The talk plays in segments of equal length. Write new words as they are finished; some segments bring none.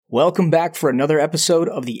Welcome back for another episode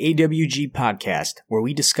of the AWG podcast, where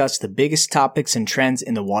we discuss the biggest topics and trends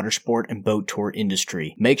in the water sport and boat tour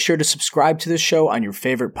industry. Make sure to subscribe to the show on your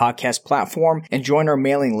favorite podcast platform and join our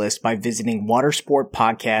mailing list by visiting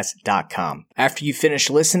watersportpodcast.com. After you finish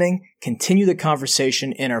listening, continue the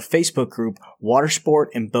conversation in our Facebook group, Watersport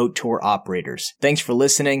and Boat Tour Operators. Thanks for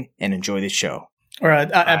listening and enjoy the show. All right,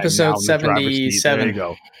 episode 77. There you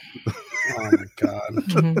go. Oh my God.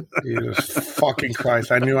 Jesus fucking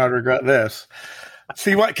Christ. I knew I'd regret this.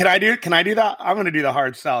 See what can I do? Can I do that? I'm gonna do the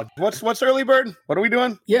hard sell. What's early bird? What are we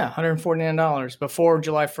doing? Yeah, $149 before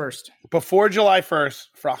July 1st. Before July 1st,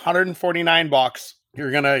 for $149,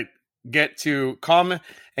 you're gonna get to come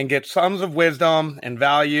and get Sons of Wisdom and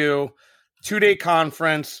Value 2-day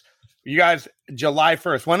conference. You guys, July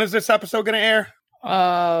 1st. When is this episode gonna air?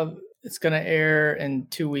 It's gonna air in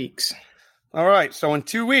 2 weeks. All right, so in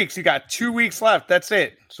 2 weeks, you got 2 weeks left. That's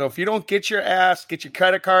it. So if you don't get your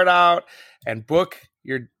credit card out and book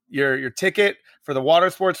your ticket for the Water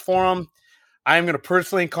Sports Forum, I'm going to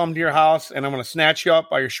personally come to your house and I'm going to snatch you up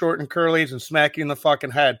by your short and curlies and smack you in the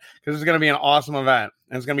fucking head, because it's going to be an awesome event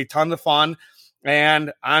and it's going to be tons of fun.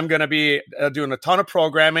 And I'm going to be doing a ton of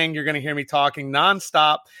programming. You're going to hear me talking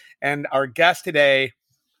nonstop. And our guest today,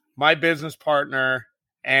 my business partner,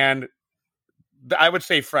 and I would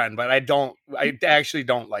say friend, but I actually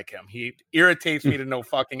don't like him. He irritates me to no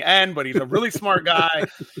fucking end, but he's a really smart guy.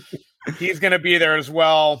 He's going to be there as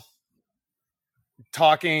well,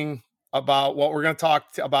 talking about what we're going to talk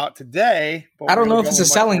about today. I don't know if it's a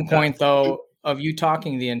selling point, though, of you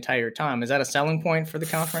talking the entire time. Is that a selling point for the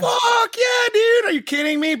conference? Fuck yeah, dude. Are you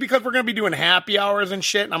kidding me? Because we're going to be doing happy hours and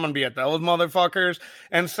shit, and I'm going to be at those motherfuckers.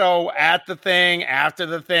 And so at the thing, after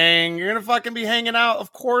the thing, you're going to fucking be hanging out.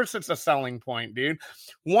 Of course it's a selling point, dude.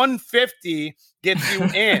 $150 gets you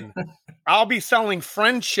in. I'll be selling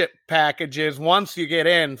friendship packages once you get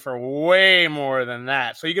in for way more than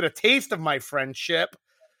that. So you get a taste of my friendship.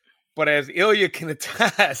 But as Ilya can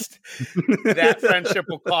attest, that friendship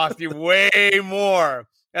will cost you way more,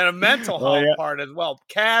 and a mental health part as well,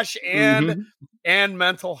 cash and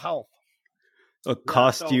mental health. It'll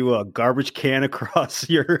cost you a garbage can across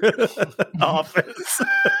your office.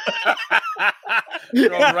 Throw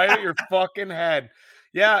right at your fucking head.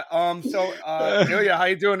 Yeah. So Ilya, how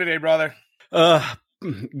you doing today, brother?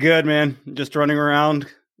 Good, man. Just running around.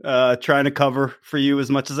 Trying to cover for you as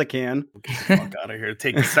much as I can. Get the fuck out of here.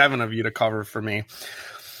 Take 7 of you to cover for me.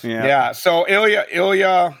 Yeah. So Ilya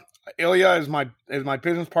is my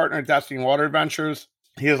business partner at Destiny Water Adventures.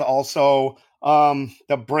 He is also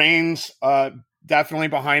the brains definitely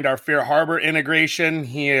behind our Fair Harbor integration.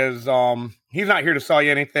 He is he's not here to sell you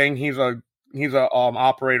anything. He's a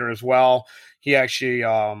operator as well. He actually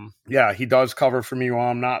he does cover for me while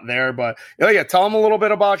I'm not there. But Ilya, tell him a little bit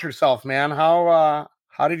about yourself, man. How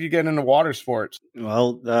did you get into water sports?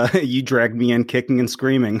 Well, you dragged me in kicking and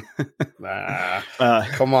screaming.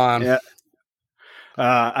 Come on. Yeah.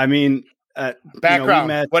 I mean,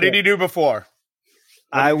 background. What did you do before?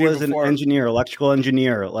 I was an engineer, electrical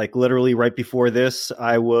engineer. Like literally right before this,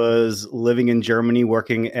 I was living in Germany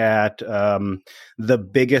working at the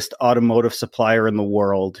biggest automotive supplier in the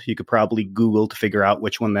world. You could probably Google to figure out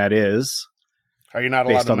which one that is. Are you not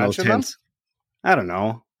allowed to mention them? I don't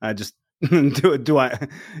know. I just... do I?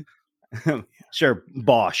 Sure,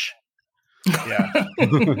 Bosch. Yeah.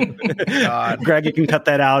 Greg, you can cut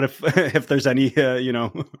that out if there's any,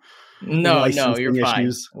 No, you're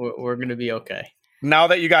issues. Fine. We're going to be okay. Now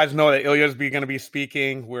that you guys know that Ilya's going to be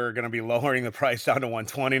speaking, we're going to be lowering the price down to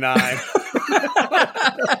 $129.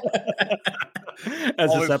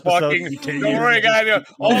 As this episode continues, don't worry, guys.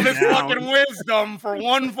 All this fucking wisdom for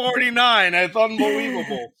 $149. It's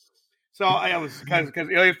unbelievable. So I was because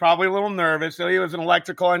Ilya's probably a little nervous. Ilya was an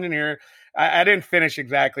electrical engineer. I didn't finish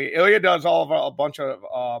exactly. Ilya does all of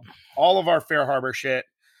our Fair Harbor shit.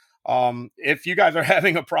 If you guys are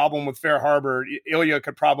having a problem with Fair Harbor, Ilya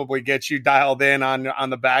could probably get you dialed in on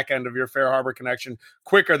the back end of your Fair Harbor connection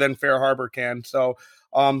quicker than Fair Harbor can. So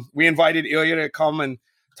we invited Ilya to come and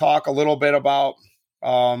talk a little bit about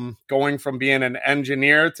going from being an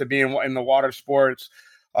engineer to being in the water sports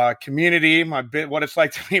community, what it's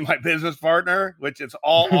like to be my business partner, which is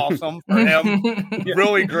all awesome for him.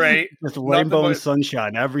 Really great. Just rainbow and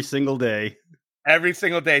sunshine every single day. Every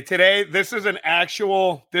single day. Today, this is an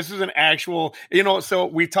actual, so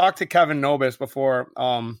we talked to Kevin Nobis before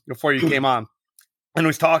you came on, and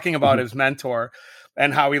was talking about his mentor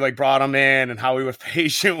and how he brought him in and how he was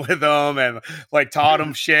patient with him and taught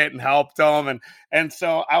him shit and helped him. And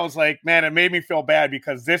so I was like, man, it made me feel bad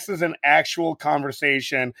because this is an actual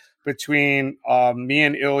conversation between me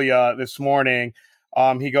and Ilya this morning.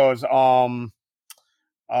 He goes,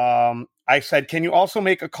 I said, can you also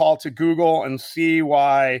make a call to Google and see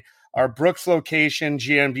why our Brooks location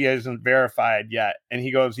GMB isn't verified yet? And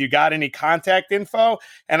he goes, you got any contact info?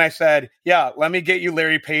 And I said, yeah, let me get you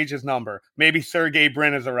Larry Page's number. Maybe Sergey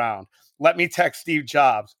Brin is around. Let me text Steve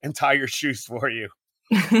Jobs and tie your shoes for you.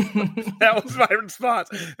 That was my response.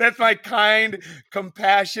 That's my kind,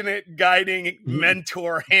 compassionate, guiding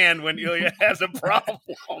mentor hand when Ilya has a problem.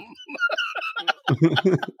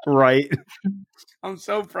 Right. I'm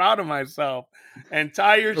so proud of myself. And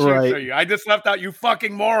tie your shoes for you. I just left out, you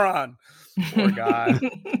fucking moron. Poor guy.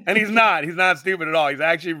 And he's not stupid at all. He's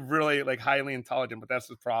actually really like highly intelligent, but that's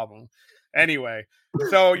his problem. Anyway,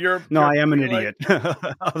 so I am an idiot.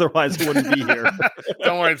 Otherwise I wouldn't be here.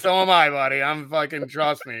 Don't worry, so am I, buddy. I'm fucking,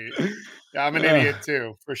 trust me. Yeah, I'm an idiot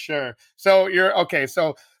too, for sure. So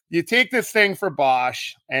so you take this thing for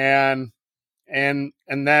Bosch and then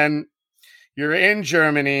you're in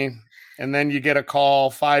Germany, and then you get a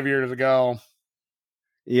call 5 years ago.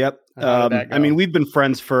 Yep. I mean, we've been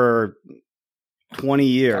friends for 20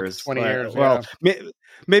 years. 20 years. Well,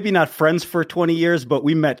 maybe not friends for 20 years, but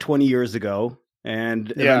we met 20 years ago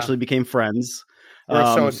and eventually became friends. We're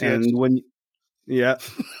associates. And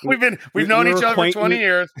we've known each other for 20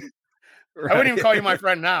 years. Right. I wouldn't even call you my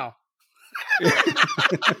friend now.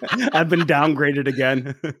 I've been downgraded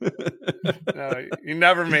again. No, you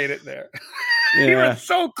never made it there. Yeah. You were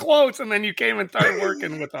so close, and then you came and started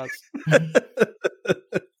working with us.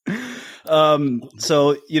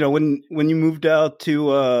 So when you moved out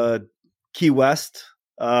to Key West,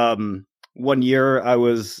 1 year I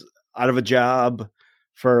was out of a job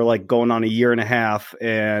for like going on a year and a half,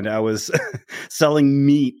 and I was selling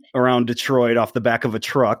meat around Detroit off the back of a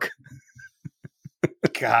truck.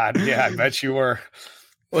 God, yeah, I bet you were.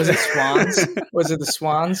 Was it Swans? Was it the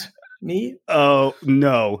Swans meat? Oh,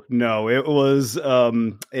 no. It was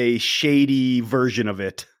a shady version of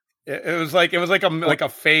it. It was like a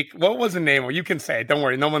fake. What was the name? You can say it. Don't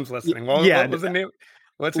worry, no one's listening. What was the name?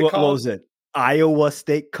 What's it called? What was it? Iowa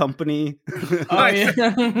Steak Company. Like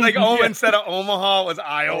instead of Omaha, it was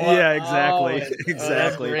Iowa. Yeah, exactly.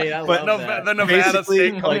 Exactly. Great. I love that. The Nevada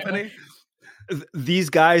Steak Company. These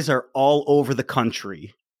guys are all over the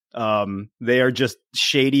country. They are just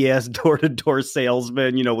shady ass door-to-door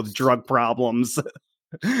salesmen, with drug problems.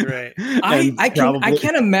 Right. I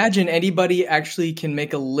can't imagine anybody actually can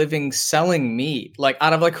make a living selling meat. Like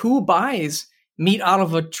who buys meat out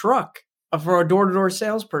of a truck for a door-to-door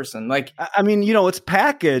salesperson? Like, I mean, it's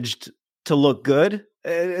packaged to look good.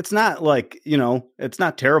 It's not like, it's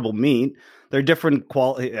not terrible meat. They're different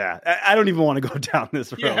quality. Yeah, I don't even want to go down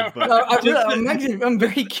this road. Yeah, but I'm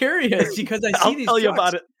very curious because I see I'll these. Tell you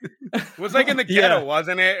about it. It was like in the ghetto,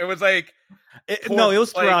 wasn't it? It was like. It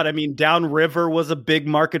was throughout. I mean, downriver was a big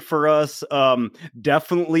market for us.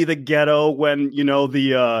 Definitely the ghetto when,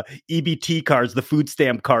 the EBT cards, the food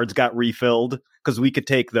stamp cards got refilled because we could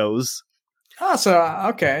take those. Oh, so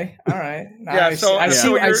okay, all right. Yeah, I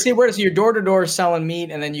see where you're door to door selling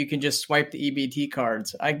meat, and then you can just swipe the EBT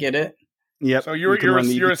cards. I get it. Yep. So you're on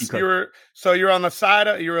the side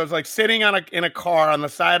of like sitting in a car on the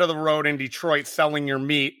side of the road in Detroit selling your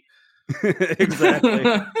meat. Exactly.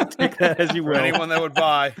 Take that as you will. Anyone that would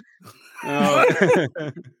buy.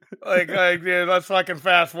 Let's fucking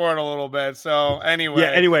fast forward a little bit. So anyway.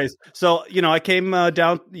 Yeah. Anyways, so I came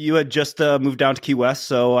down. You had just moved down to Key West,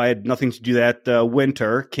 so I had nothing to do that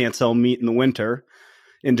winter. Can't sell meat in the winter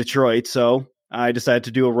in Detroit, so I decided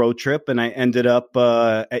to do a road trip, and I ended up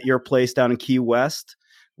at your place down in Key West.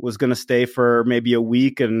 Was going to stay for maybe a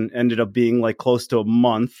week, and ended up being like close to a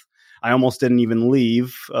month. I almost didn't even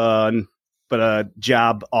leave, but a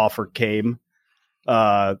job offer came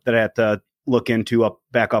that I had to look into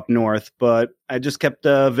back up north. But I just kept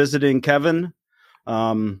visiting Kevin,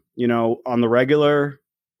 on the regular,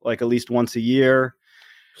 like at least once a year.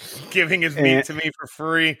 Giving his meat to me for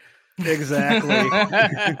free. Exactly.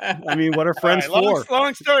 I mean, what are friends for?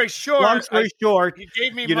 Long story short, he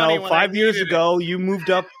gave me money 5 years ago. You moved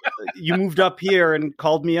up. You moved up here and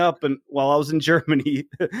called me up, and while I was in Germany,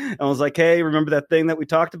 I was like, "Hey, remember that thing that we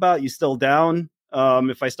talked about? You still down?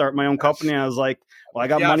 If I start my own company?" I was like, "Well, I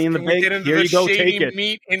got money in the bank. Here you go, take it."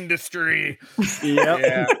 Meat industry. Yep.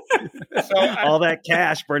 Yeah. So all that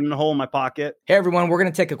cash burning a hole in my pocket. Hey everyone, we're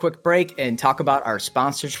going to take a quick break and talk about our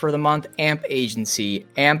sponsors for the month, AMP Agency.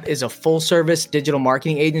 AMP is a full-service digital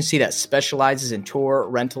marketing agency that specializes in tour,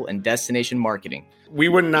 rental, and destination marketing. we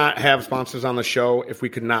would not have sponsors on the show if we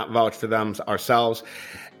could not vouch for them ourselves.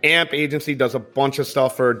 AMP Agency does a bunch of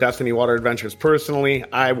stuff for Destiny Water Adventures personally.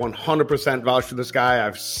 I 100% vouch for this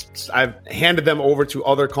guy. I've handed them over to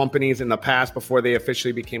other companies in the past before they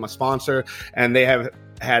officially became a sponsor, and they have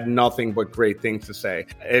had nothing but great things to say.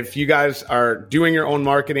 If you guys are doing your own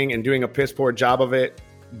marketing and doing a piss poor job of it,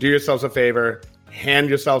 do yourselves a favor. Hand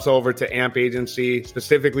yourselves over to AMP Agency,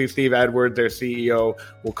 specifically Steve Edwards, their CEO,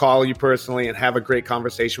 will call you personally and have a great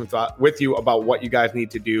conversation with you about what you guys need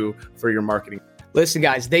to do for your marketing. Listen,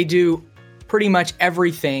 guys, they do pretty much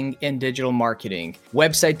everything in digital marketing: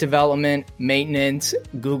 website development, maintenance,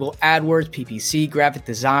 Google AdWords, PPC, graphic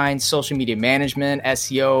design, social media management,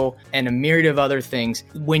 SEO, and a myriad of other things.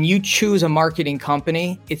 When you choose a marketing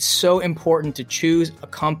company, it's so important to choose a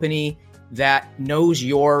company that knows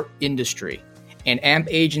your industry. And AMP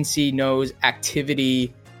Agency knows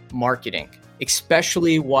activity marketing,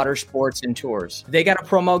 especially water sports and tours. They got a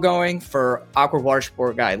promo going for Awkward Water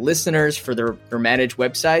Sport Guy listeners for their managed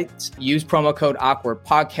websites. Use promo code Awkward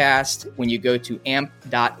Podcast when you go to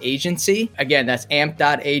amp.agency. Again, that's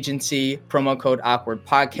amp.agency, promo code Awkward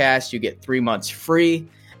Podcast. You get 3 months free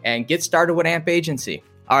and get started with AMP Agency.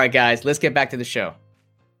 All right, guys, let's get back to the show.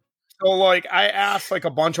 So, like, I asked like a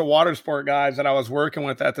bunch of water sport guys that I was working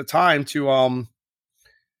with at the time to I'm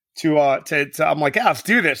like, yeah, let's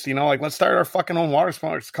do this. You know, like, let's start our fucking own water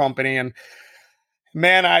sports company. And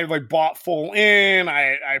man, I like bought full in.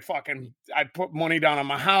 I put money down on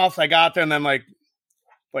my house. I got there, and then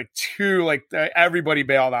everybody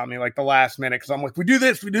bailed on me like the last minute, because I'm like, we do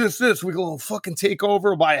this, we go fucking take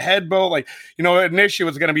over, buy a head boat. Like, you know, initially it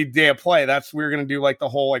was going to be day of play. We were going to do like the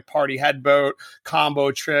whole like party head boat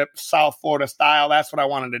combo trip, South Florida style. That's what I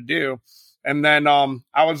wanted to do. And then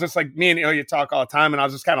I was just like, me and Ilya talk all the time, and I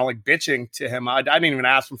was just kind of like bitching to him. I didn't even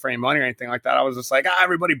ask him for any money or anything like that. I was just like,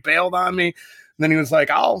 everybody bailed on me. And then he was like,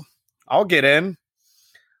 I'll get in.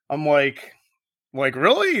 I'm like,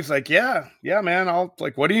 really? He's like, yeah, man. I'll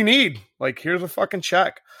like, what do you need? Like, here's a fucking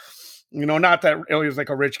check. You know, not that Ilya's like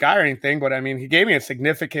a rich guy or anything, but I mean, he gave me a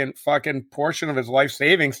significant fucking portion of his life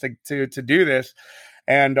savings to do this.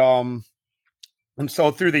 And so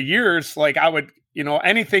through the years, like, I would, you know,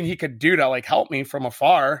 anything he could do to like help me from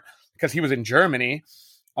afar, because he was in Germany.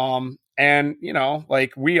 And, you know,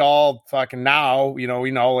 like, we all fucking now, you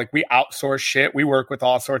know, like, we outsource shit. We work with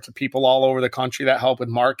all sorts of people all over the country that help with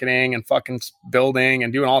marketing and fucking building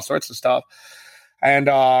and doing all sorts of stuff. And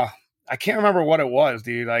I can't remember what it was,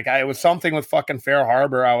 dude. Like, it was something with fucking Fair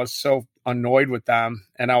Harbor. I was so annoyed with them.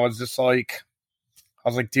 And I was like,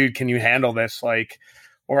 dude, can you handle this? Like,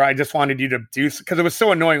 or I just wanted you to do, because it was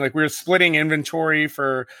so annoying. Like, we were splitting inventory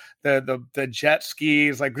for the jet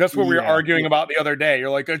skis. Like, that's what we were arguing about the other day.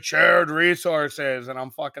 You're like, a shared resources. And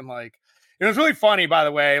I'm fucking like, it was really funny, by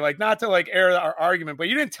the way, like, not to like air our argument, but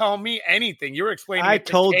you didn't tell me anything. You were explaining. I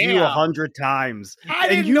told you 100 times. I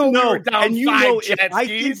didn't know we were down five jet skis. I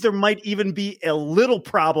think there might even be a little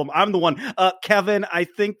problem. I'm the one, Kevin, I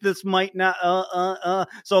think this might not,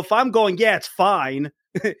 So if I'm going, yeah, it's fine.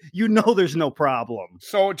 You know, there's no problem.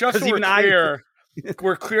 So just so we're clear,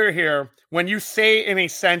 we're clear here. When you say in a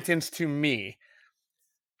sentence to me,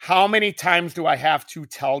 how many times do I have to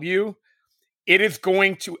tell you? It is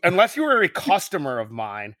going to, unless you are a customer of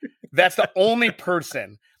mine, that's the only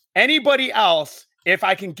person. Anybody else, if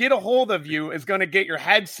I can get a hold of you, is going to get your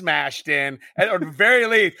head smashed in, or at the very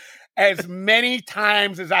least, as many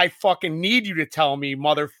times as I fucking need you to tell me,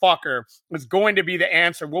 motherfucker, is going to be the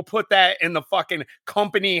answer. We'll put that in the fucking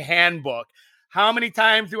company handbook. How many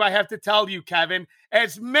times do I have to tell you, Kevin?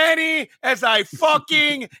 As many as I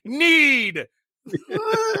fucking need.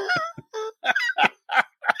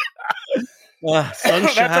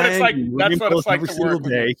 Sunshine, that's what it's like. That's what it's like to work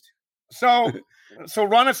with you. So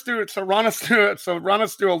run us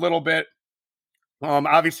through a little bit.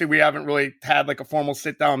 Obviously we haven't really had like a formal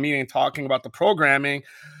sit down meeting talking about the programming,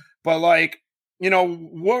 but like, you know,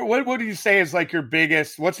 what do you say is like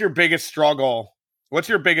what's your biggest struggle? What's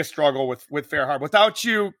your biggest struggle with Fair Harbor, without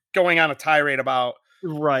you going on a tirade about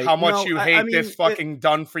how much you hate this fucking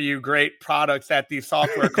done for you great products that these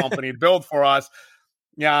software companies build for us?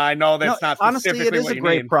 Yeah, I know that's not specifically honestly, it is what a you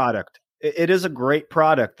great need. product. It is a great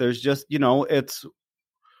product. There's just, you know, it's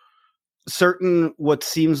certain what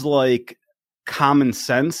seems like common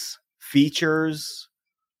sense features,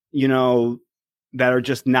 you know, that are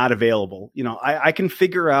just not available. You know, I can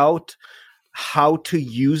figure out how to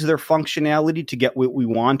use their functionality to get what we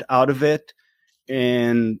want out of it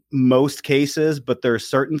in most cases, but there are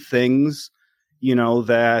certain things, you know,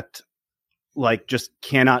 that like just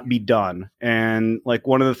cannot be done. And like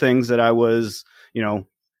one of the things that I was, you know,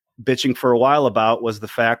 bitching for a while about was the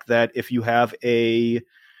fact that if you have an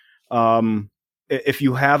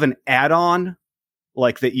add-on,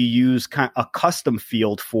 like that you use a custom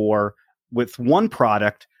field for with one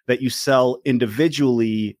product that you sell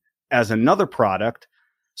individually as another product.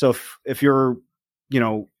 So if you're,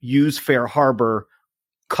 use Fair Harbor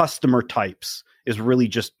customer types is really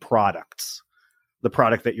just products, the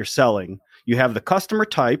product that you're selling. You have the customer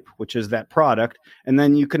type, which is that product, and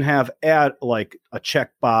then you can have add like a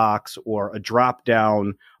checkbox or a drop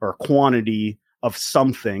down or a quantity of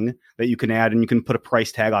something that you can add, and you can put a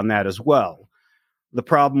price tag on that as well. The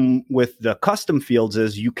problem with the custom fields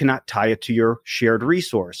is you cannot tie it to your shared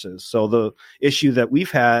resources. So the issue that we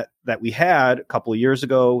had a couple of years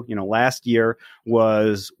ago, last year,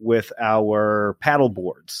 was with our paddle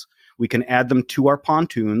boards. We can add them to our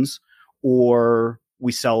pontoons, or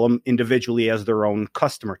we sell them individually as their own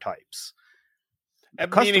customer types.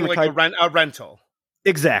 Meaning like a rental.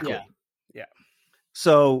 Exactly. Yeah.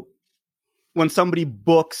 So when somebody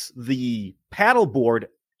books the paddle board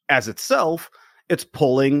as itself, it's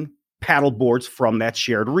pulling paddle boards from that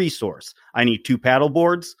shared resource. I need 2 paddle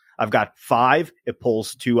boards. I've got 5. It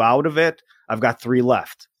pulls 2 out of it. I've got 3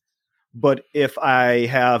 left. But if I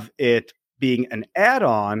have it being an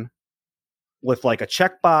add-on with like a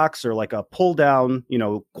checkbox or like a pull down,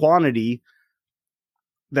 quantity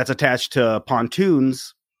that's attached to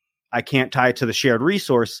pontoons, I can't tie it to the shared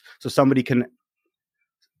resource. So somebody can,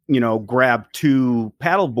 grab 2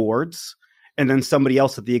 paddle boards, and then somebody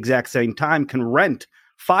else at the exact same time can rent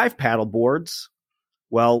 5 paddle boards.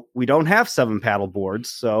 Well, we don't have 7 paddle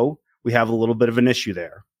boards, so we have a little bit of an issue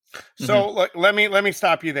there. So let me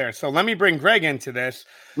stop you there. So let me bring Greg into this.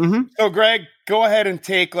 Mm-hmm. So Greg, go ahead and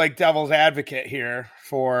take like devil's advocate here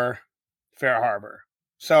for Fair Harbor.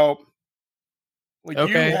 So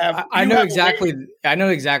okay, I know exactly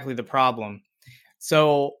the problem.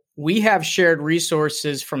 So we have shared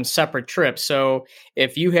resources from separate trips. So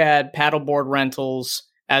if you had paddleboard rentals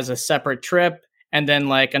as a separate trip, and then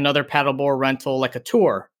like another paddleboard rental, like a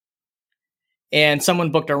tour, and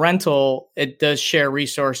someone booked a rental, it does share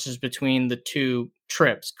resources between the 2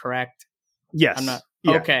 trips, correct? Yes.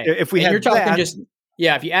 Yeah. Okay. If we had you're talking that,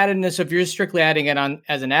 if you added this, if you're strictly adding it on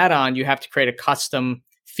as an add-on, you have to create a custom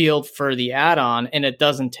field for the add-on, and it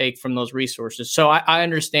doesn't take from those resources. So I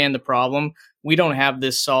understand the problem. We don't have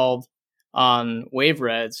this solved on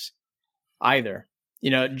WaveReds either.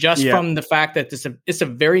 From the fact that it's a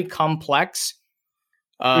very complex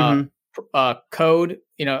code.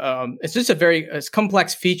 It's just it's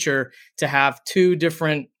complex feature to have 2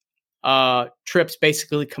 different trips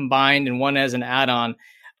basically combined and one as an add-on.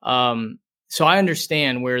 So I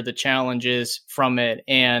understand where the challenge is from it,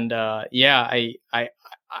 and I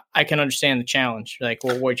can understand the challenge, like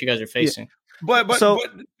what you guys are facing. But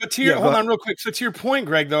to your hold on real quick. So to your point,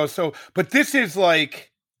 Greg, though, but this is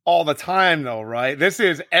like all the time though, right? This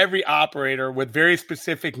is every operator with very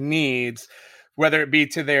specific needs, whether it be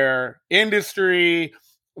to their industry,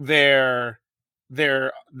 their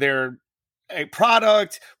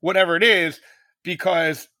product, whatever it is,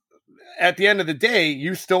 because at the end of the day,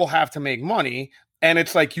 you still have to make money. And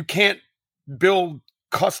it's like, you can't build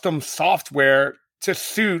custom software to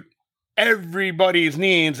suit everybody's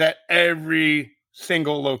needs at every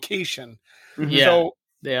single location. Yeah. So,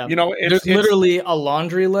 there's literally a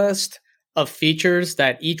laundry list of features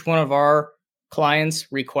that each one of our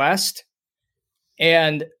clients request.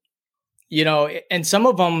 And, and some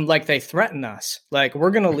of them, like, they threaten us, like,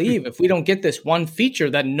 we're going to leave if we don't get this one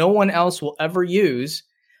feature that no one else will ever use,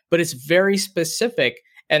 but it's very specific.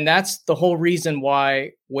 And that's the whole reason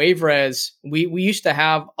why WaveRes, we used to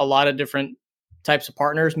have a lot of different types of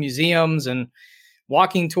partners, museums and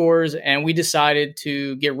walking tours, and we decided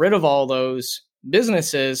to get rid of all those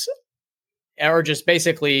businesses or just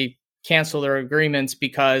basically cancel their agreements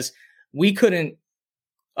because we couldn't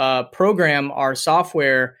program our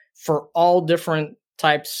software for all different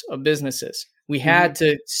types of businesses. We had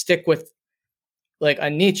to stick with like a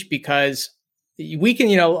niche because we can,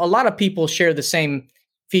 a lot of people share the same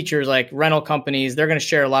features, like rental companies, they're going to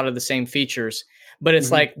share a lot of the same features. But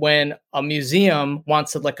it's like when a museum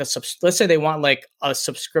wants to let's say they want like a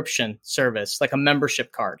subscription service, like a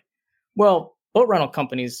membership card. Well, boat rental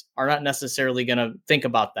companies are not necessarily going to think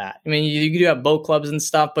about that. I mean, you do have boat clubs and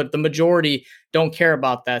stuff, but the majority don't care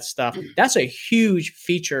about that stuff. That's a huge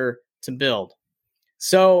feature to build.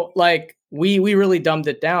 So like we really dumbed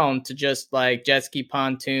it down to just like jet ski,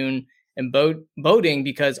 pontoon, and boating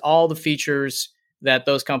because all the features that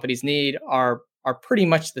those companies need are pretty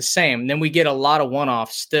much the same. And then we get a lot of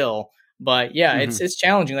one-offs still, but yeah, it's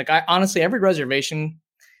challenging. Like I honestly, every reservation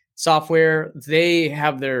software, they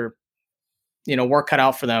have their work cut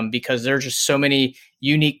out for them, because there's just so many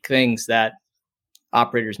unique things that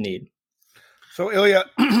operators need. So Ilya,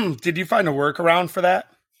 did you find a workaround for that?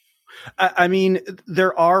 I mean,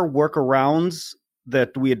 there are workarounds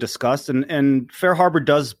that we had discussed, and Fair Harbor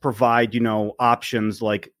does provide, options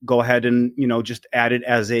like go ahead and, just add it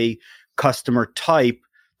as a customer type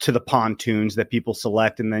to the pontoons that people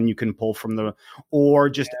select, and then you can pull from or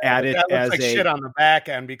just add it as like shit on the back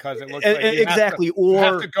end, because it looks like you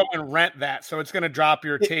have to go and rent that, so it's going to drop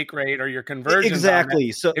your take rate or your conversion.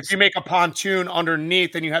 Exactly. So if you make a pontoon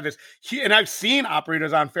underneath, and you have this, and I've seen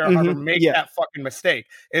operators on Fair Harbor make that fucking mistake.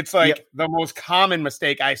 It's like the most common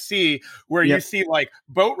mistake I see, where you see like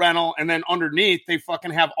boat rental, and then underneath they fucking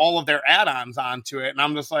have all of their add-ons onto it, and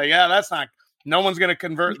I'm just like, yeah, that's not. No one's going to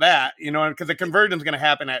convert that, because the conversion is going to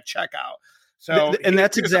happen at checkout. So, and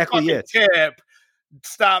that's exactly it. Tip: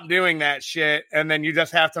 stop doing that shit, and then you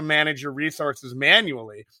just have to manage your resources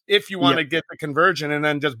manually if you want to get the conversion, and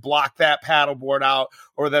then just block that paddleboard out,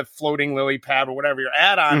 or the floating lily pad, or whatever your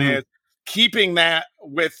add-on is. Keeping that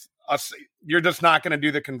with us, you're just not going to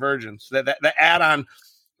do the conversions. The add-on,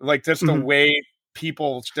 like just the way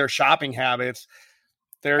people, their shopping habits.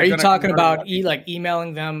 Are you talking about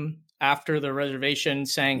emailing them after the reservation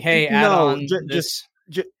saying, hey, add on this?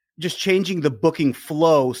 Just changing the booking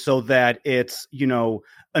flow so that it's,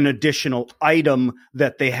 an additional item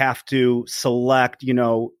that they have to select,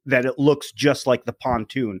 that it looks just like the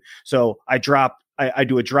pontoon. So I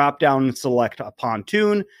do a drop down and select a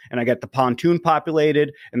pontoon, and I get the pontoon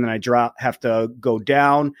populated, and then I have to go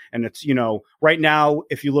down, and it's, right now,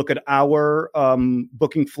 if you look at our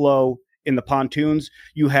booking flow in the pontoons,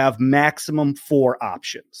 you have maximum 4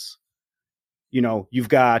 options. You've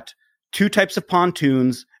got 2 types of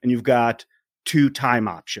pontoons, and you've got 2 time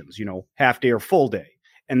options, half day or full day.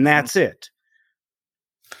 And that's it.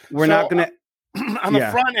 We're not going to. On the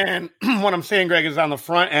front end, what I'm saying, Greg, is on the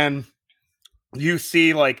front end, you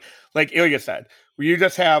see like Ilya said, where you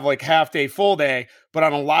just have like half day, full day. But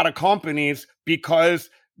on a lot of companies, because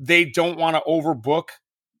they don't want to overbook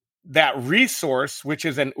that resource, which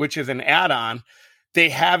is an add-on, they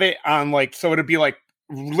have it on so it'd be like,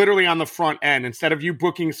 literally on the front end, instead of you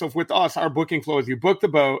booking. So with us, our booking flow is you book the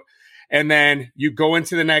boat, and then you go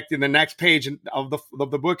into the next page of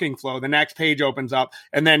the booking flow. The next page opens up,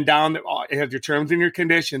 and then down it has your terms and your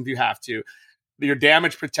conditions. You have to your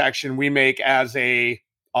damage protection. We make as a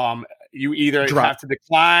you either have to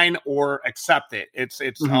decline or accept it. It's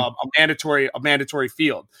a mandatory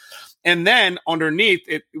field. And then underneath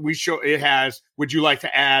it, it has, would you like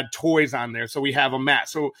to add toys on there? So we have a mat.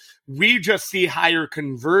 So we just see higher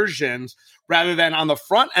conversions rather than on the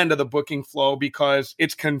front end of the booking flow, because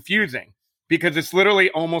it's confusing, because it's literally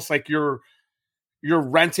almost like you're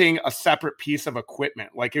renting a separate piece of equipment.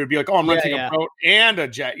 Like it would be like, oh, I'm renting a boat and a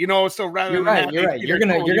jet, So rather you're right. You're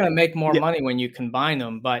gonna make more money when you combine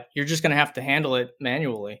them, but you're just gonna have to handle it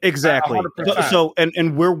manually. Exactly. So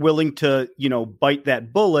and we're willing to bite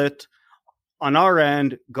that bullet on our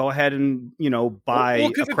end. Go ahead and buy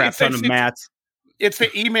a crap ton of mats. It's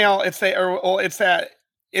the email. It's the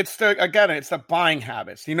buying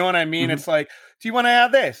habits. You know what I mean? It's like, do you want to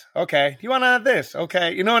add this? Okay. Do you want to add this?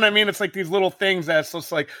 Okay. You know what I mean? It's like these little things that's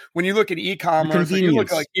just like, when you look at e-commerce, you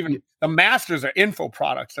look at like even the masters are info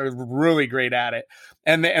products. They're really great at it.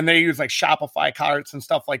 And they use like Shopify carts and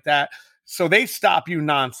stuff like that. So they stop you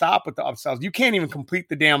nonstop with the upsells. You can't even complete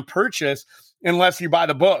the damn purchase unless you buy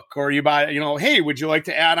the book, or you buy, hey, would you like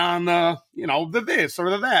to add on the this or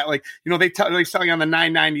the that? Like, they sell you on the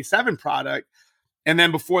 $9.97 product. And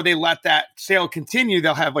then before they let that sale continue,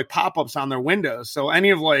 they'll have like pop-ups on their windows. So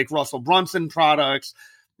any of like Russell Brunson products,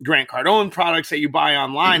 Grant Cardone products that you buy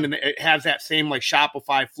online, and it has that same like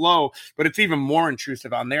Shopify flow, but it's even more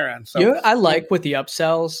intrusive on their end. So I like with the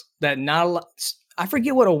upsells that I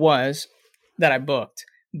forget what it was that I booked,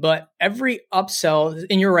 but every upsell,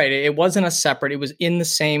 and you're right, it wasn't a separate, it was in the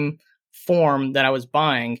same form that I was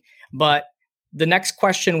buying. But the next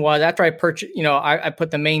question was, after I purchased, I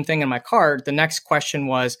put the main thing in my cart. The next question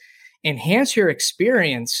was, enhance your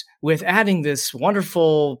experience with adding this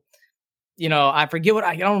wonderful, I forget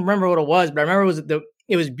I don't remember what it was, but I remember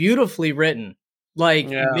it was beautifully written.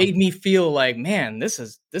 Like it made me feel like, man,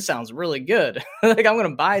 this sounds really good. Like I'm going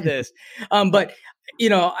to buy this. But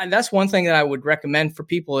that's one thing that I would recommend for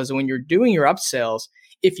people is when you're doing your upsells,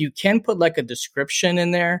 if you can put like a description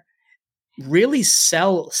in there, really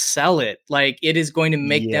sell it. Like it is going to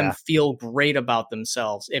make them feel great about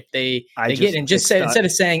themselves if they get, and just say, instead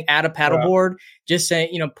of saying add a paddleboard, just say,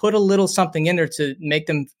 put a little something in there to make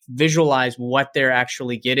them visualize what they're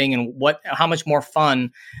actually getting and how much more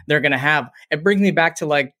fun they're going to have. It brings me back to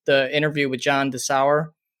like the interview with John DeSauer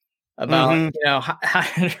about, you know, how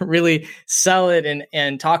to really sell it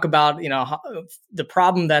and talk about, you know, the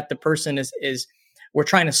problem that the person is we're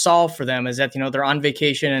trying to solve for them is that, you know, they're on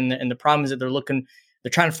vacation and the problem is that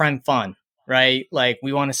they're trying to find fun, right? Like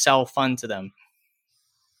we want to sell fun to them.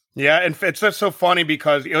 Yeah, and it's just so funny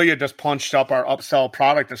because Ilya just punched up our upsell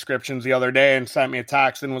product descriptions the other day and sent me a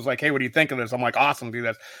text and was like, "Hey, what do you think of this?" I'm like, "Awesome,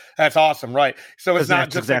 dude. That's awesome, right?" So it's not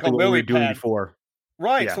just exactly like a what we lily were doing pad. before,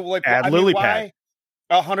 Right? Yeah. So like, add lily pad,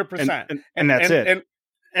 100%, and that's it.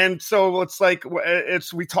 And so it's like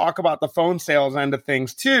we talk about the phone sales end of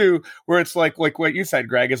things too, where it's like what you said,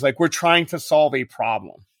 Greg, is like we're trying to solve a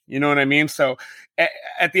problem. You know what I mean? So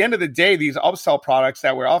at the end of the day, these upsell products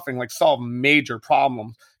that we're offering like solve major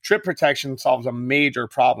problems. Trip protection solves a major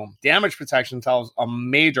problem. Damage protection solves a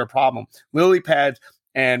major problem. Lily pads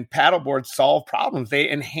and paddleboards solve problems. They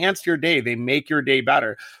enhance your day. They make your day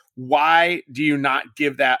better. Why do you not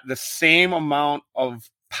give that the same amount of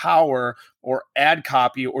power or ad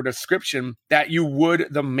copy or description that you would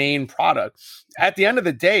the main product? At the end of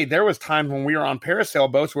the day, there was times when we were on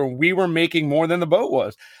parasail boats where we were making more than the boat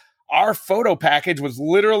was. Our photo package was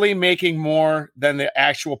literally making more than the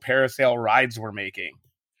actual parasail rides were making.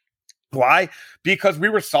 Why? Because we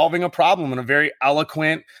were solving a problem in a very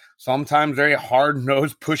eloquent, sometimes very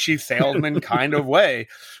hard-nosed, pushy salesman kind of way.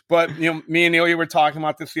 But, you know, me and Ilya were talking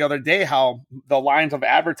about this the other day, how the lines of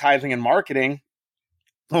advertising and marketing,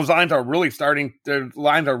 those lines are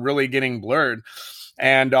really getting blurred.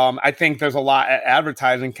 And I think there's a lot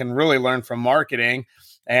advertising can really learn from marketing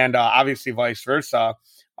and obviously vice versa.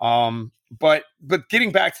 But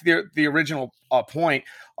getting back to the original point,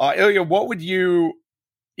 Ilya, what would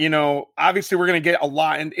you know, obviously we're going to get a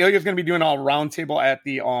lot, and Ilya's going to be doing a roundtable at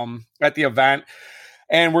the event,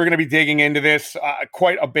 and we're going to be digging into this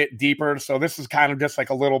quite a bit deeper. So this is kind of just like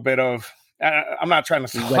a little bit of, I'm not trying to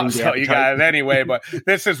sell you guys anyway, but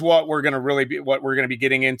this is what we're going to be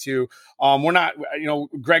getting into. We're not, you know,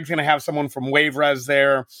 Greg's going to have someone from WaveRes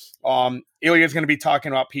there. Ilya's going to be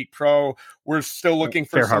talking about Peak Pro. We're still looking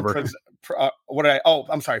for Fair Harbor.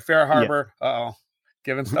 Fair Harbor. Yeah.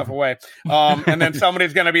 Giving stuff away. And then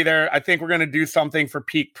somebody's going to be there. I think we're going to do something for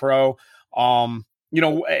Peak Pro. You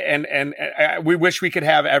know, and we wish we could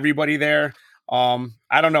have everybody there.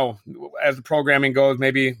 I don't know, as the programming goes,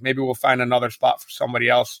 maybe we'll find another spot for somebody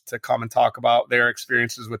else to come and talk about their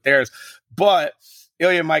experiences with theirs. But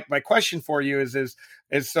Ilya, my question for you is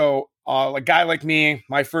so a guy like me,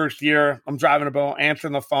 my first year, I'm driving a boat,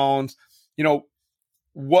 answering the phones, you know,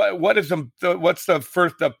 what's the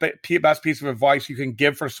best piece of advice you can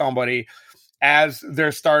give for somebody as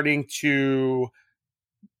they're starting to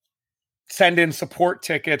send in support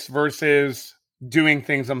tickets versus doing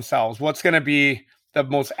things themselves? What's going to be the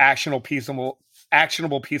most actionable piece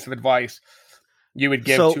of advice you would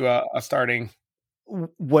give to a starting?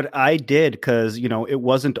 What I did, because, you know, it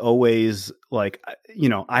wasn't always like, you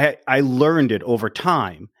know, I learned it over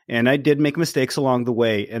time. And I did make mistakes along the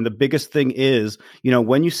way. And the biggest thing is, you know,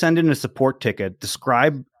 when you send in a support ticket,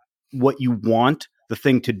 describe what you want the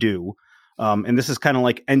thing to do. And this is kind of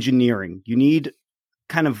like engineering. You need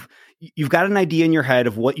you've got an idea in your head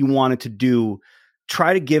of what you want it to do.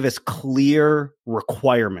 Try to give as clear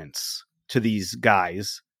requirements to these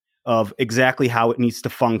guys of exactly how it needs to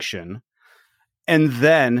function. And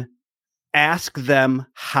then ask them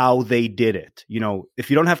how they did it. You know, if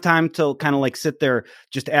you don't have time to kind of like sit there,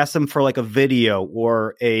 just ask them for like a video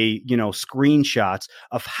or screenshots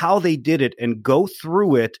of how they did it and go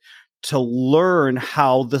through it to learn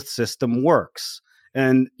how the system works.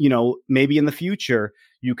 And, you know, maybe in the future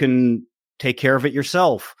you can take care of it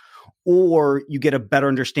yourself, or you get a better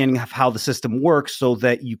understanding of how the system works so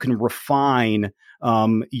that you can refine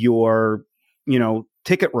your, you know,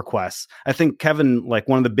 ticket requests. I think, Kevin, like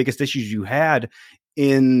one of the biggest issues you had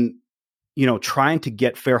in, you know, trying to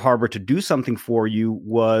get Fair Harbor to do something for you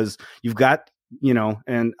was you've got, you know,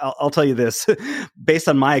 and I'll tell you this, based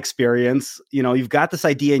on my experience, you know, you've got this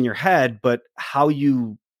idea in your head, but how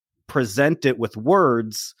you present it with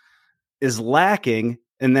words is lacking.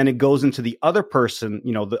 And then it goes into the other person,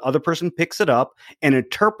 you know, the other person picks it up and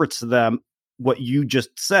interprets what you just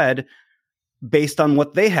said based on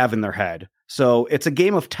what they have in their head. So it's a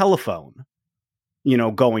game of telephone, you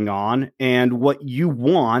know, going on, and what you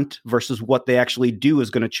want versus what they actually do is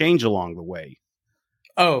going to change along the way.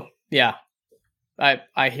 Oh, yeah.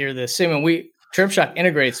 I hear this. I mean, TripShock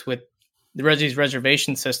integrates with the Resi's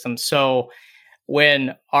reservation system. So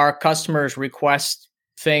when our customers request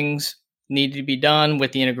things need to be done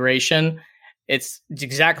with the integration, it's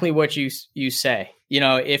exactly what you say. You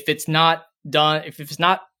know, if it's not done, if it's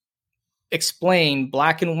not explained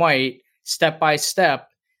black and white, step by step,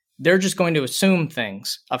 they're just going to assume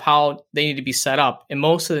things of how they need to be set up. And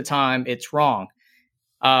most of the time it's wrong.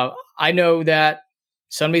 I know that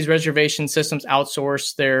some of these reservation systems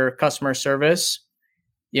outsource their customer service.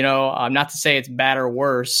 Not to say it's bad or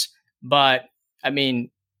worse, but I mean,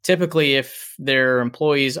 typically if their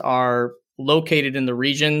employees are located in the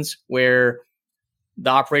regions where the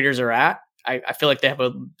operators are at, I feel like they have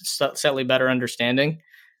a slightly better understanding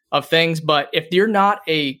of things. But if you're not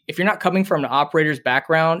coming from an operator's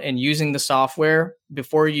background and using the software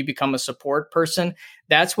before you become a support person,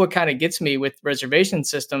 that's what kind of gets me with reservation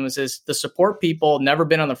systems is the support people never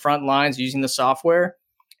been on the front lines using the software.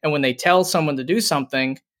 And when they tell someone to do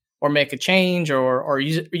something or make a change or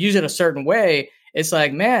use it a certain way, it's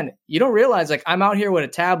like, man, you don't realize, like, I'm out here with a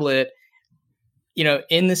tablet,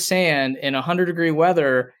 in the sand in 100-degree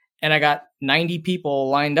weather, and I got 90 people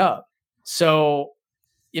lined up. So,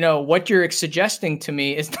 what you're suggesting to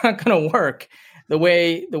me is not going to work the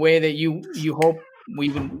way that you hope we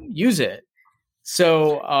would use it.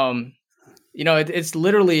 So, it's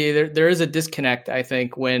literally, there is a disconnect, I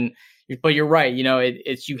think, but you're right.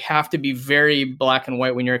 You have to be very black and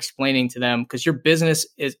white when you're explaining to them, because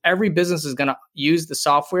every business is going to use the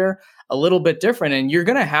software a little bit different. And you're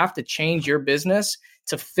going to have to change your business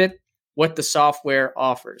to fit what the software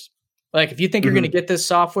offers. Like if you think you're going to get this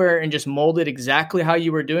software and just mold it exactly how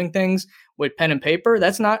you were doing things with pen and paper,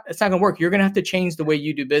 it's not going to work. You're going to have to change the way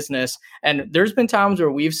you do business. And there's been times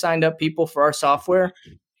where we've signed up people for our software.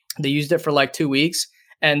 They used it for like 2 weeks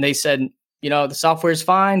and they said, the software is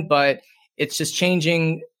fine, but it's just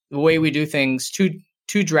changing the way we do things too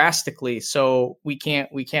drastically. So we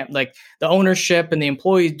can't like the ownership and the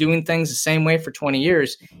employees doing things the same way for 20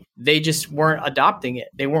 years. They just weren't adopting it.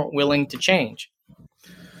 They weren't willing to change.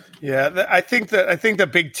 Yeah, I think the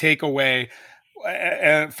big takeaway,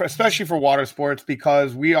 especially for water sports,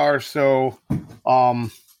 because we are so,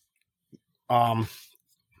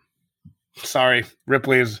 sorry,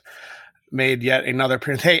 Ripley has made yet another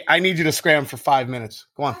appearance. Hey, I need you to scram for 5 minutes.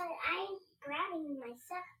 Go on. I'm grabbing my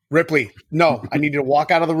stuff. Ripley, no, I need you to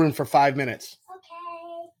walk out of the room for 5 minutes.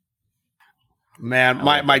 Okay. Man,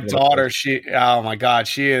 my daughter, oh my God,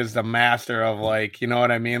 she is the master of, like, you know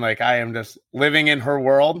what I mean? Like, I am just living in her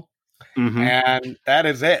world. Mm-hmm. And that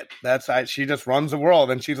is it. She just runs the world.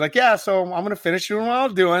 And she's like, yeah, so I'm going to finish doing what I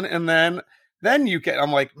was doing. And then you can,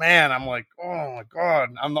 I'm like, oh my God.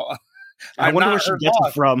 I wonder where she gets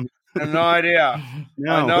it from. I have no idea.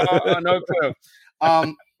 No clue.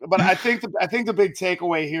 But I think the big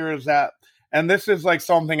takeaway here is that, and this is like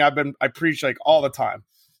something I preach like all the time,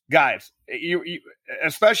 guys, you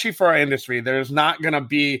especially for our industry, there's not going to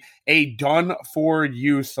be a done for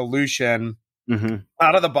you solution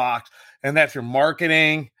out of the box. And that's your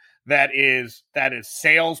marketing. That is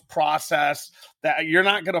sales process that you're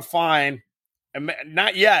not going to find.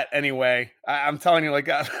 Not yet, anyway. I'm telling you, like,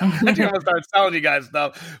 I'm going to start telling you guys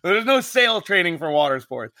stuff. But there's no sales training for water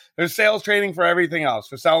sports. There's sales training for everything else.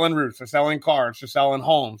 For selling roofs, for selling cars, for selling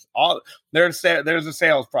homes. There's a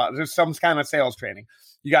sales process. There's some kind of sales training.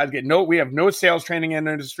 You guys we have no sales training in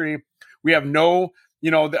the industry. We have no,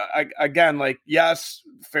 again, like, yes,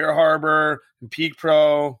 Fair Harbor, Peak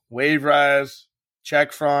Pro, WaveRes,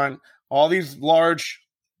 Checkfront, all these large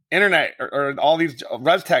internet or all these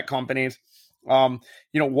res tech companies.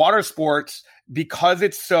 Water sports, because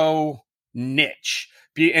it's so niche,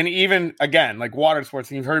 and even again, like water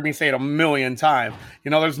sports, and you've heard me say it a million times,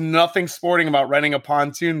 there's nothing sporting about renting a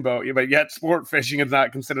pontoon boat, but yet sport fishing is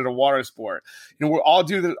not considered a water sport. We all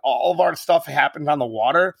do this, all of our stuff happens on the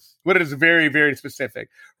water, but it is very, very specific.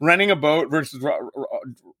 Renting a boat versus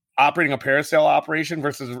operating a parasail operation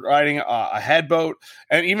versus riding a head boat,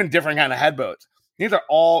 and even different kind of head boats. These are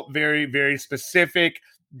all very, very specific,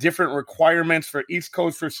 different requirements for East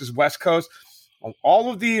Coast versus West Coast. All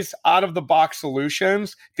of these out-of-the-box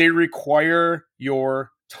solutions, they require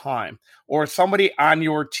your time or somebody on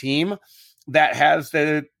your team that has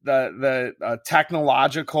the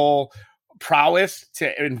technological prowess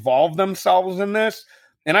to involve themselves in this.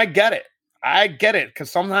 And I get it because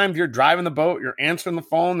sometimes you're driving the boat, you're answering the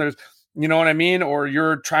phone, there's, you know what I mean? Or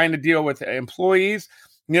you're trying to deal with employees,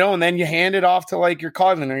 and then you hand it off to like your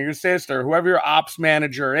cousin or your sister, whoever your ops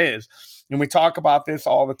manager is. And we talk about this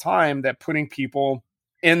all the time, that putting people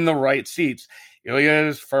in the right seats.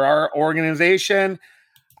 Ilya's for our organization.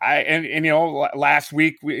 Last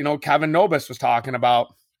week, Kevin Nobis was talking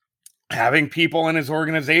about having people in his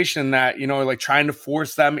organization that, like trying to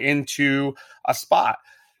force them into a spot.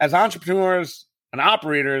 As entrepreneurs and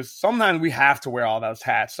operators, sometimes we have to wear all those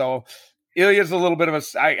hats. So Ilya's a little bit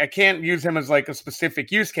of I can't use him as like a specific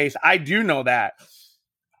use case. I do know that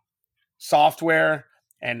software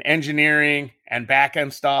and engineering and back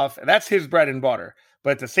end stuff. That's his bread and butter.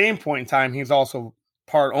 But at the same point in time, he's also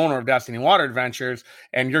part owner of Destiny Water Adventures,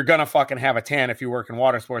 and you're gonna fucking have a tan if you work in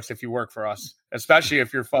water sports, if you work for us, especially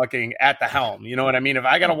if you're fucking at the helm. You know what I mean? If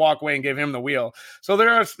I gotta walk away and give him the wheel, so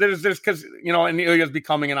there's because and Ilya's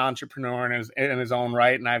becoming an entrepreneur in his own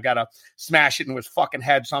right, and I've got to smash it into his fucking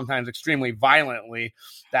head sometimes extremely violently.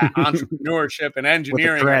 That entrepreneurship and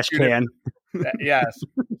engineering with a trash can. Yes,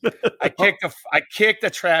 I kicked a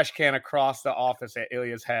trash can across the office at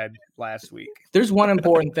Ilya's head last week. There's one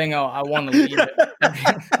important thing I want to leave.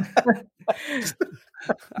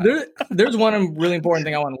 There's one really important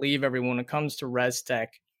thing I want to leave everyone when it comes to ResTech.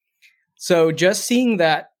 So just seeing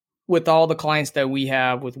that with all the clients that we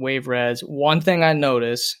have with WaveRes, one thing I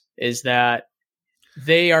notice is that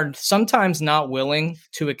they are sometimes not willing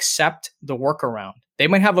to accept the workaround. They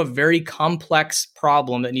might have a very complex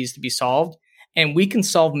problem that needs to be solved, and we can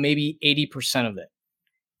solve maybe 80% of it.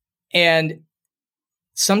 And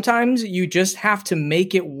sometimes you just have to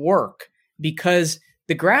make it work, because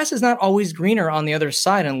the grass is not always greener on the other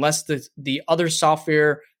side unless the other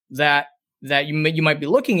software that you might be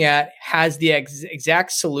looking at has the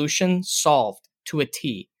exact solution solved to a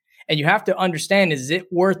T. And you have to understand, is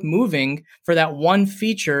it worth moving for that one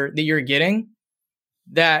feature that you're getting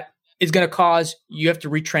that is going to cause you have to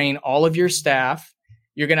retrain all of your staff?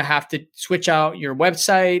 You're going to have to switch out your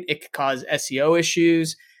website. It could cause SEO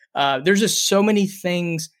issues. There's just so many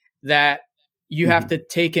things that you have to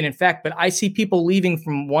take in effect. But I see people leaving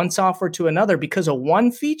from one software to another because of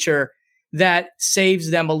one feature that saves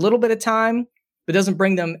them a little bit of time, but doesn't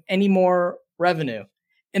bring them any more revenue.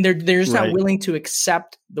 And they're just not willing to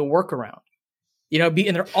accept the workaround.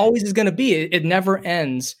 And there always is going to be, it never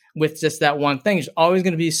ends with just that one thing. There's always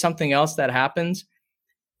going to be something else that happens.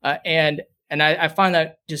 And I find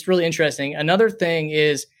that just really interesting. Another thing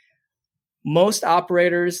is most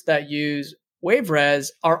operators that use WaveRes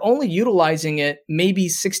are only utilizing it maybe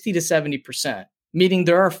 60 to 70%, meaning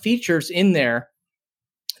there are features in there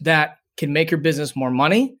that can make your business more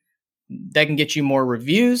money, that can get you more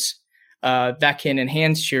reviews, that can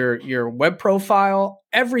enhance your web profile,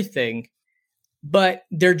 everything, but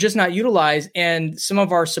they're just not utilized. And some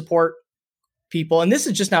of our support people, and this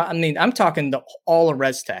is just not, I'm talking all of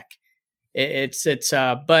ResTech.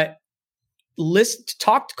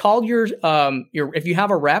 Call your if you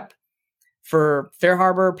have a rep for Fair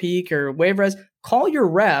Harbor, Peak, or WaveRes, call your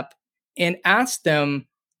rep and ask them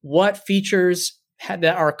what features that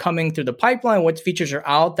are coming through the pipeline, what features are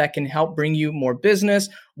out that can help bring you more business,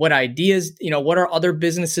 what ideas, what are other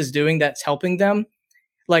businesses doing that's helping them?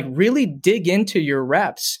 Like, really dig into your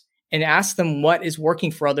reps and ask them what is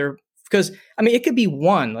working for other, because it could be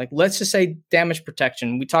one, like, let's just say damage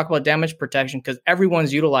protection. We talk about damage protection because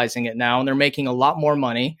everyone's utilizing it now and they're making a lot more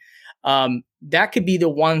money. That could be the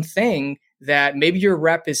one thing that maybe your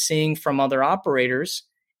rep is seeing from other operators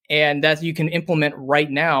and that you can implement right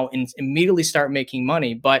now and immediately start making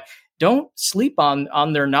money. But don't sleep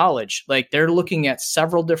on their knowledge. Like, they're looking at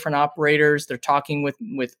several different operators. They're talking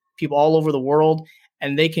with people all over the world,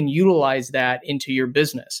 and they can utilize that into your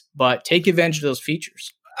business. But take advantage of those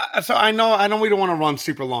features. So I know we don't want to run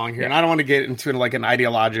super long here, and I don't want to get into like an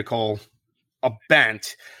ideological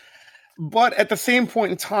bent. But at the same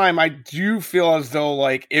point in time, I do feel as though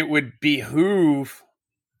like it would behoove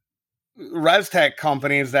ResTech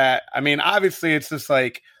companies that, obviously it's just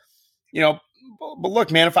like, but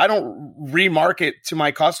look, man, if I don't remarket to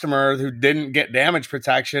my customer who didn't get damage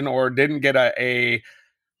protection or didn't get a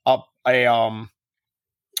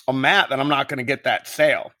mat, then I'm not going to get that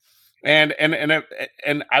sale. And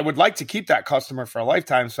I would like to keep that customer for a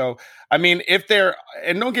lifetime. So, if they're,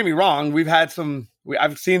 and don't get me wrong,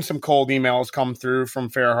 I've seen some cold emails come through from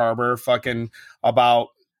Fair Harbor fucking about,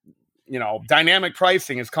 dynamic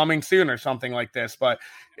pricing is coming soon or something like this. But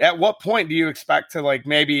at what point do you expect to like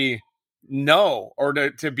maybe know or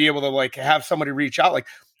to be able to like have somebody reach out? Like,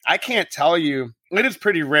 I can't tell you. It is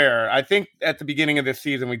pretty rare. I think at the beginning of this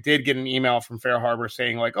season, we did get an email from Fair Harbor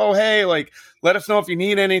saying like, oh, hey, like, let us know if you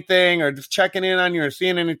need anything or just checking in on you or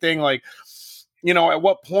seeing anything. Like, at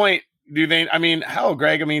what point do they, hell,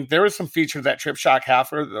 Greg, there was some features that Trip Shock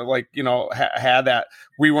Heifer, like, had that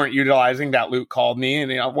we weren't utilizing, that Luke called me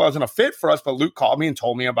and it wasn't a fit for us, but Luke called me and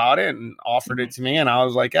told me about it and offered it to me. And I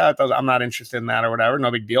was like, yeah, I'm not interested in that or whatever.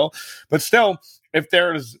 No big deal. But still, if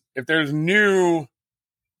there's new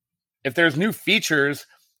features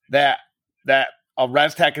that a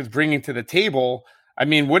ResTech is bringing to the table,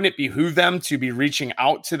 wouldn't it behoove them to be reaching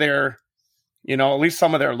out to their, at least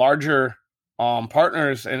some of their larger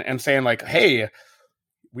partners and saying like, hey,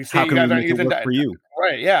 we see you guys aren't using that for you.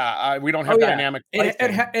 Right. Yeah. We don't have dynamic.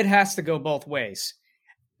 It has to go both ways.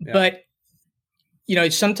 But,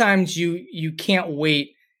 sometimes you can't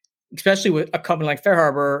wait, especially with a company like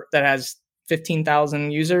FareHarbor that has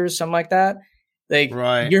 15,000 users, something like that. Like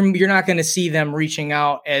you're not going to see them reaching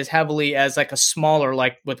out as heavily as like a smaller,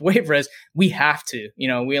 like with WaveRes. We have to, we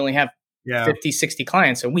only have 50, 60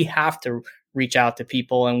 clients. So we have to reach out to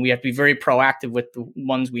people and we have to be very proactive with the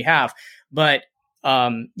ones we have. But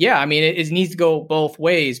it needs to go both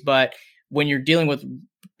ways. But when you're dealing with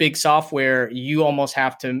big software, you almost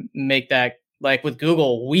have to make that, like with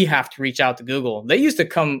Google, we have to reach out to Google. They used to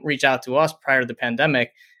come reach out to us prior to the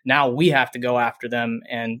pandemic. Now we have to go after them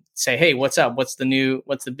and say, hey, what's up? What's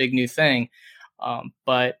the big new thing?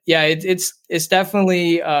 It's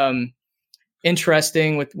definitely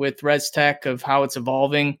interesting with ResTech of how it's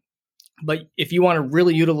evolving. But if you want to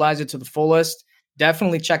really utilize it to the fullest,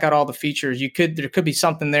 definitely check out all the features. There could be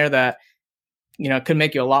something there that, could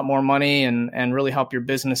make you a lot more money and really help your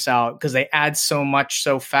business out because they add so much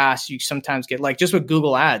so fast. You sometimes get like just with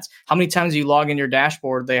Google Ads, how many times you log in your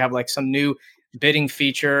dashboard, they have like some new bidding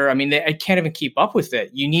feature. I mean, I can't even keep up with it.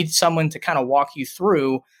 You need someone to kind of walk you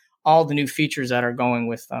through all the new features that are going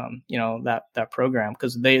with, that program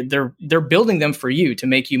because they're building them for you to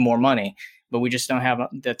make you more money, but we just don't have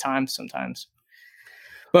the time sometimes.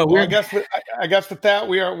 But I guess with that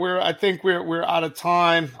I think we're out of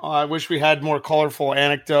time. I wish we had more colorful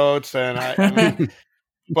anecdotes, and I mean,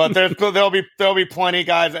 but there'll be plenty,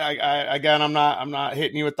 guys. I'm not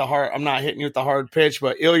hitting you with the hard. I'm not hitting you with the hard pitch,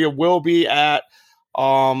 but Ilya will be at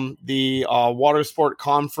the Water Sport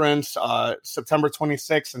Conference September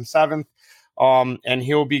 26th and 7th. And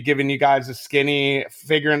he'll be giving you guys a skinny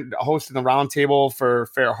hosting the roundtable for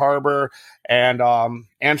FareHarbor and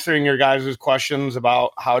answering your guys' questions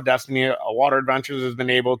about how Destiny Water Adventures has been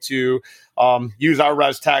able to use our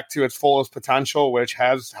ResTech to its fullest potential, which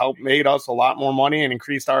has helped made us a lot more money and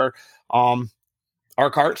increased our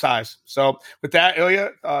cart size. So with that,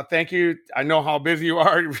 Ilya, thank you. I know how busy you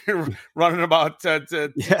are. You're running about two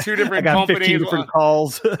different companies. 15 different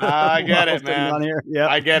calls. I get it, man. Yeah,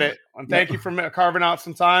 I get it. And thank you for carving out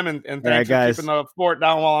some time and thanks for keeping the fort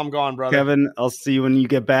down while I'm gone, brother. Kevin, I'll see you when you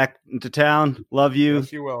get back into town. Love you.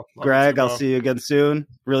 Yes, you will. Greg, I'll see you again soon.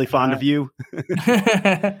 Really fond of you.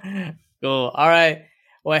 Cool. All right.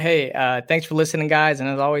 Well, hey, thanks for listening, guys. And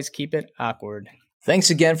as always, keep it awkward.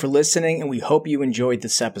 Thanks again for listening, and we hope you enjoyed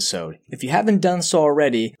this episode. If you haven't done so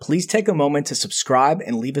already, please take a moment to subscribe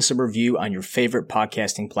and leave us a review on your favorite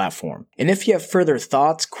podcasting platform. And if you have further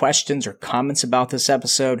thoughts, questions, or comments about this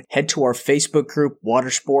episode, head to our Facebook group,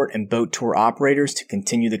 Watersport and Boat Tour Operators, to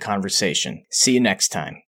continue the conversation. See you next time.